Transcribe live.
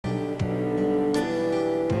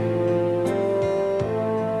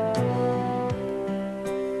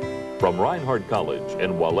From Reinhardt College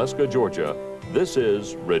in Waleska, Georgia, this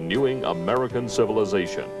is Renewing American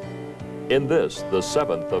Civilization. In this, the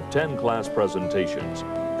 7th of 10 class presentations,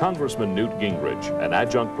 Congressman Newt Gingrich, an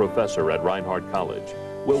adjunct professor at Reinhardt College,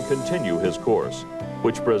 will continue his course,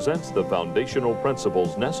 which presents the foundational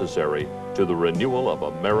principles necessary to the renewal of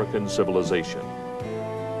American civilization.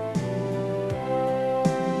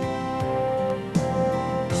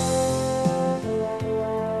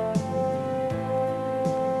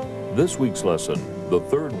 This week's lesson, The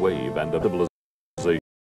Third Wave and Civilization,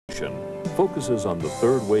 focuses on the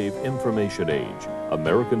third wave information age,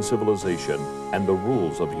 American civilization, and the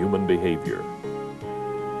rules of human behavior.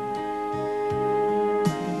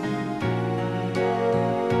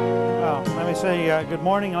 Well, let me say good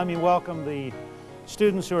morning. Let me welcome the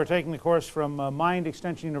students who are taking the course from Mind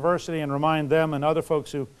Extension University and remind them and other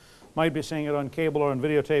folks who might be seeing it on cable or on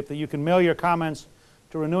videotape that you can mail your comments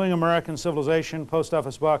to Renewing American Civilization, Post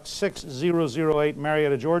Office Box 6008,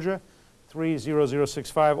 Marietta, Georgia,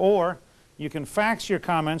 30065, or you can fax your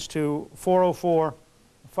comments to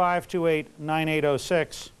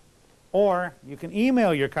 404-528-9806, or you can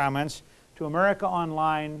email your comments to America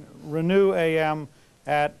Online RenewAM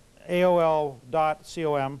at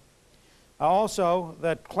AOL.com. Also,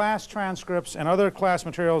 that class transcripts and other class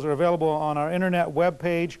materials are available on our internet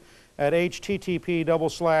webpage at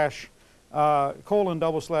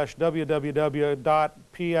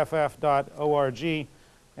http://www.pff.org,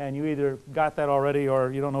 and you either got that already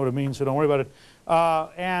or you don't know what it means, so don't worry about it.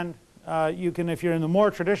 You can, if you're in the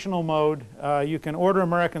more traditional mode, you can order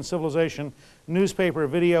American Civilization newspaper,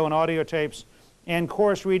 video, and audio tapes and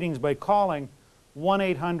course readings by calling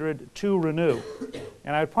 1-800-2-RENEW.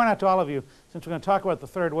 And I would point out to all of you, since we're going to talk about the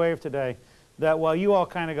third wave today, that while you all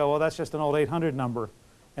kind of go, well, that's just an old 800 number,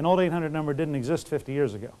 an old 800 number didn't exist 50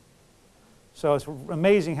 years ago. So it's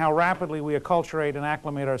amazing how rapidly we acculturate and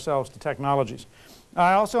acclimate ourselves to technologies.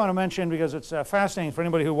 I also want to mention, because it's fascinating for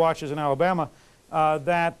anybody who watches in Alabama,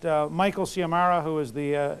 that Michael Ciamara, who is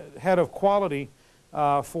the head of quality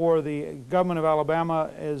for the government of Alabama,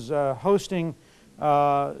 is hosting,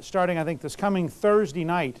 starting I think this coming Thursday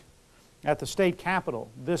night at the state capitol,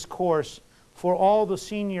 this course for all the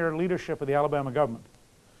senior leadership of the Alabama government.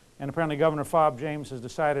 And apparently Governor Fob James has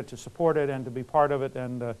decided to support it and to be part of it.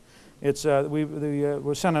 And we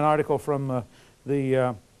sent an article from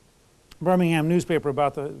the Birmingham newspaper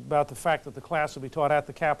about the fact that the class will be taught at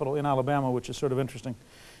the Capitol in Alabama, which is sort of interesting.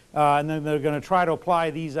 And then they're going to try to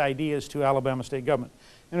apply these ideas to Alabama state government.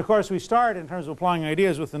 And of course, we start in terms of applying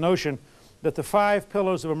ideas with the notion that the 5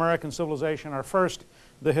 pillars of American civilization are: first,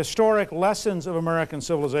 the historic lessons of American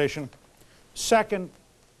civilization; second,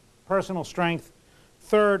 personal strength;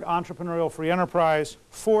 third, entrepreneurial free enterprise;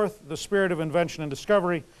 fourth, the spirit of invention and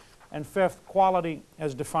discovery; and fifth, quality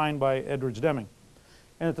as defined by Edwards Deming.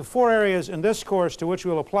 And that the 4 areas in this course to which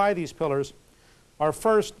we'll apply these pillars are: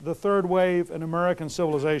 first, the third wave in American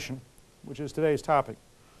civilization, which is today's topic;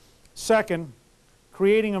 second,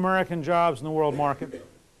 creating American jobs in the world market;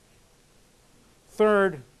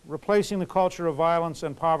 third, replacing the culture of violence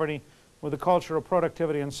and poverty with a culture of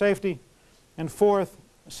productivity and safety; and fourth,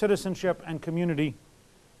 citizenship and community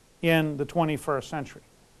in the 21st century.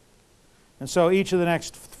 And so each of the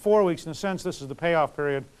next 4 weeks, in a sense, this is the payoff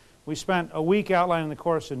period. We spent a week outlining the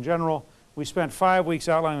course in general. We spent 5 weeks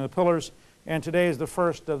outlining the pillars. And today is the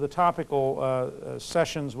first of the topical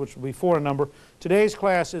sessions, which will be 4 in number. Today's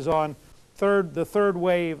class is on the third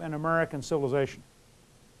wave in American civilization.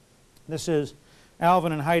 This is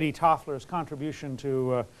Alvin and Heidi Toffler's contribution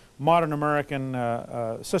to modern American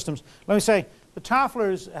systems. Let me say, the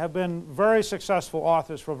Tofflers have been very successful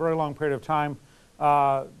authors for a very long period of time.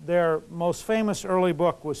 Their most famous early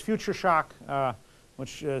book was Future Shock,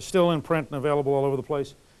 which is still in print and available all over the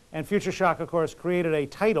place. And Future Shock, of course, created a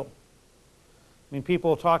title. I mean,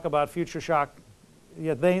 people talk about Future Shock,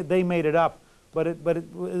 yeah, they made it up, but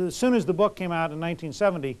as soon as the book came out in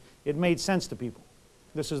 1970, it made sense to people.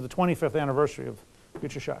 This is the 25th anniversary of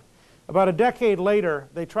Future Shock. About a decade later,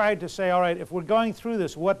 they tried to say, all right, if we're going through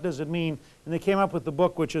this, what does it mean? And they came up with the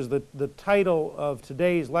book, which is the title of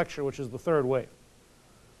today's lecture, which is The Third Wave.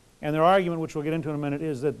 And their argument, which we'll get into in a minute,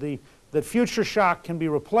 is that that future shock can be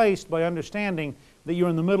replaced by understanding that you're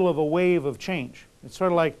in the middle of a wave of change. It's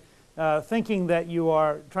sort of like thinking that you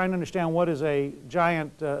are trying to understand what is a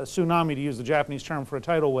giant tsunami, to use the Japanese term for a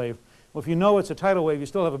tidal wave. Well, if you know it's a tidal wave, you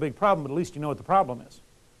still have a big problem, but at least you know what the problem is.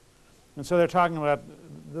 And so they're talking about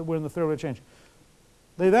that we're in the third wave of change.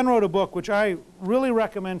 They then wrote a book which I really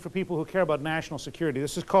recommend for people who care about national security.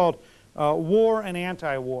 This is called War and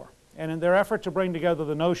Anti-War. And in their effort to bring together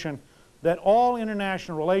the notion that all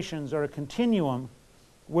international relations are a continuum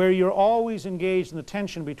where you're always engaged in the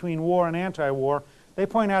tension between war and anti-war. They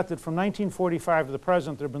point out that from 1945 to the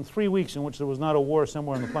present, there have been 3 weeks in which there was not a war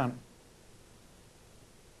somewhere on the planet.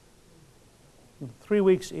 3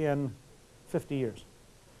 weeks in 50 years.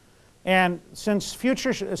 And since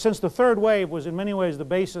the third wave was in many ways the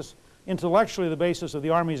basis, intellectually the basis of the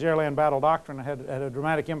Army's air-land battle doctrine, had a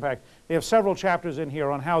dramatic impact. They have several chapters in here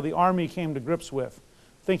on how the Army came to grips with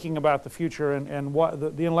thinking about the future and what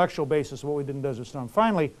the intellectual basis of what we did in Desert Storm.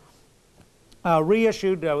 Finally,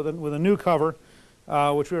 reissued with a new cover,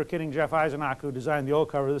 which we were kidding Jeff Eisenach, who designed the old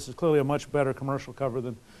cover. This is clearly a much better commercial cover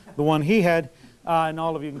than the one he had. And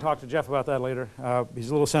all of you can talk to Jeff about that later. He's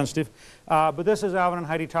a little sensitive. But this is Alvin and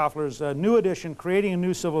Heidi Toffler's new edition, Creating a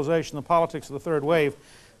New Civilization, The Politics of the Third Wave.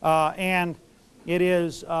 And it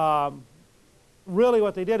is really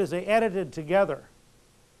what they did is they edited together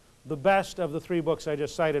the best of the 3 books I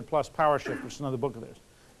just cited, plus Power Shift, which is another book of theirs.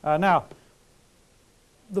 Now,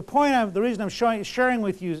 the reason I'm sharing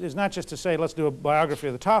with you is not just to say let's do a biography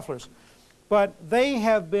of the Tofflers, but they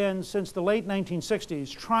have been, since the late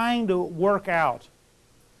 1960s, trying to work out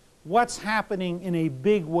what's happening in a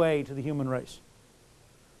big way to the human race.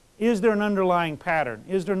 Is there an underlying pattern?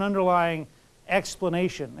 Is there an underlying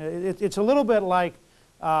explanation? It's a little bit like,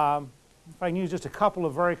 if I can use just a couple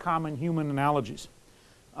of very common human analogies.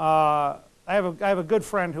 I have a good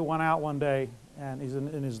friend who went out one day, and he's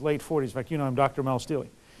in his late 40s. In fact, you know him, Dr. Mel Steele.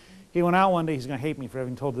 He went out one day. He's going to hate me for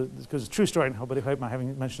having told this, because it's a true story, but I hope not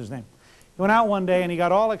having mentioned his name. He went out one day, and he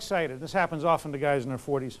got all excited. This happens often to guys in their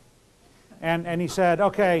 40s. And he said,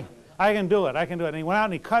 okay, I can do it. I can do it. And he went out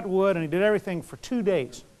and he cut wood, and he did everything for 2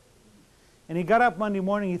 days. And he got up Monday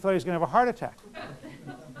morning, he thought he was going to have a heart attack.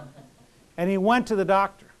 And he went to the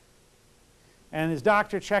doctor. And his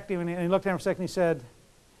doctor checked him, and he looked at him for a second, and he said,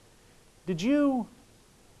 did you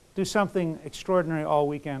do something extraordinary all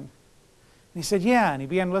weekend? And he said, yeah. And he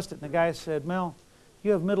began to list it. And the guy said, Mel,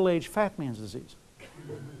 you have middle-aged fat man's disease.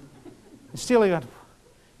 And Steele,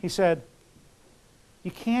 he said,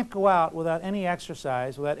 you can't go out without any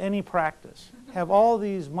exercise, without any practice, have all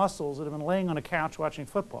these muscles that have been laying on a couch watching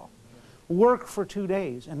football, work for 2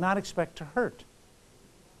 days and not expect to hurt.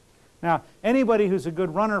 Now, anybody who's a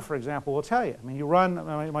good runner, for example, will tell you. I mean, you run,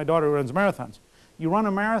 my daughter runs marathons. You run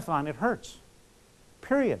a marathon, it hurts,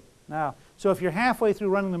 period. Now, so if you're halfway through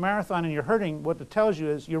running the marathon and you're hurting, what it tells you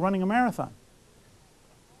is you're running a marathon.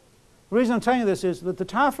 The reason I'm telling you this is that the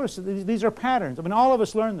Tofflers, these are patterns. I mean, all of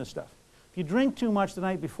us learn this stuff. If you drink too much the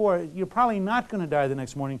night before, you're probably not going to die the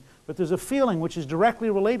next morning, but there's a feeling which is directly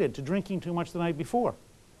related to drinking too much the night before.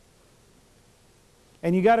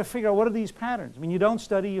 And you got to figure out, what are these patterns? I mean, you don't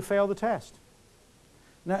study, you fail the test.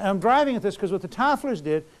 Now, I'm driving at this because what the Tofflers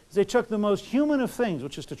did is they took the most human of things,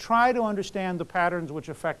 which is to try to understand the patterns which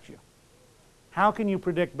affect you. How can you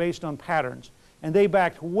predict based on patterns? And they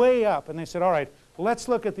backed way up and they said, all right, let's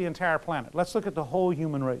look at the entire planet. Let's look at the whole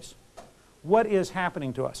human race. What is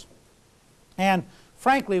happening to us? And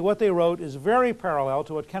frankly, what they wrote is very parallel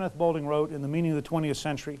to what Kenneth Boulding wrote in The Meaning of the 20th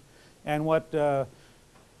Century and what Peter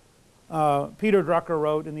Drucker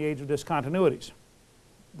wrote in The Age of Discontinuities.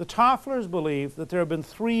 The Tofflers believe that there have been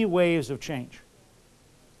 3 waves of change.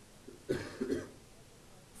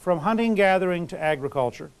 From hunting-gathering to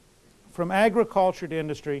agriculture, from agriculture to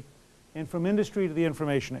industry, and from industry to the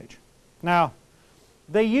information age. Now,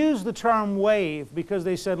 they use the term wave because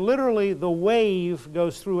they said literally the wave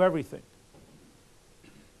goes through everything.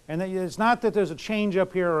 And it's not that there's a change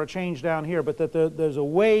up here or a change down here, but that there's a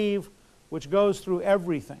wave which goes through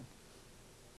everything.